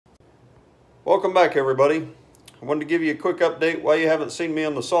Welcome back, everybody. I wanted to give you a quick update while you haven't seen me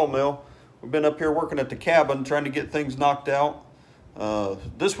on the sawmill. We've been up here working at the cabin trying to get things knocked out.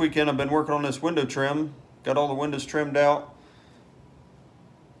 This weekend I've been working on this window trim. Got all the windows trimmed out.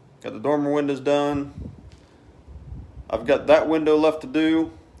 Got the dormer windows done. I've got that window left to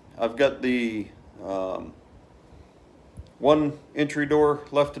do. I've got the one entry door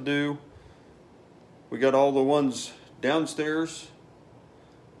left to do. We got all the ones downstairs.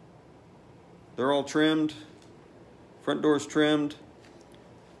 They're all trimmed. Front door's trimmed.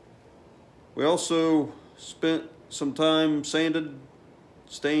 We also spent some time stained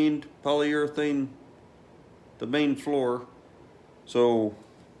polyurethane the main floor. So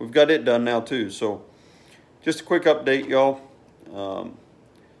we've got it done now too. So just a quick update, y'all.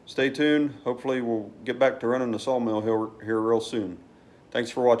 Stay tuned. Hopefully we'll get back to running the sawmill here real soon.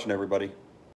 Thanks for watching, everybody.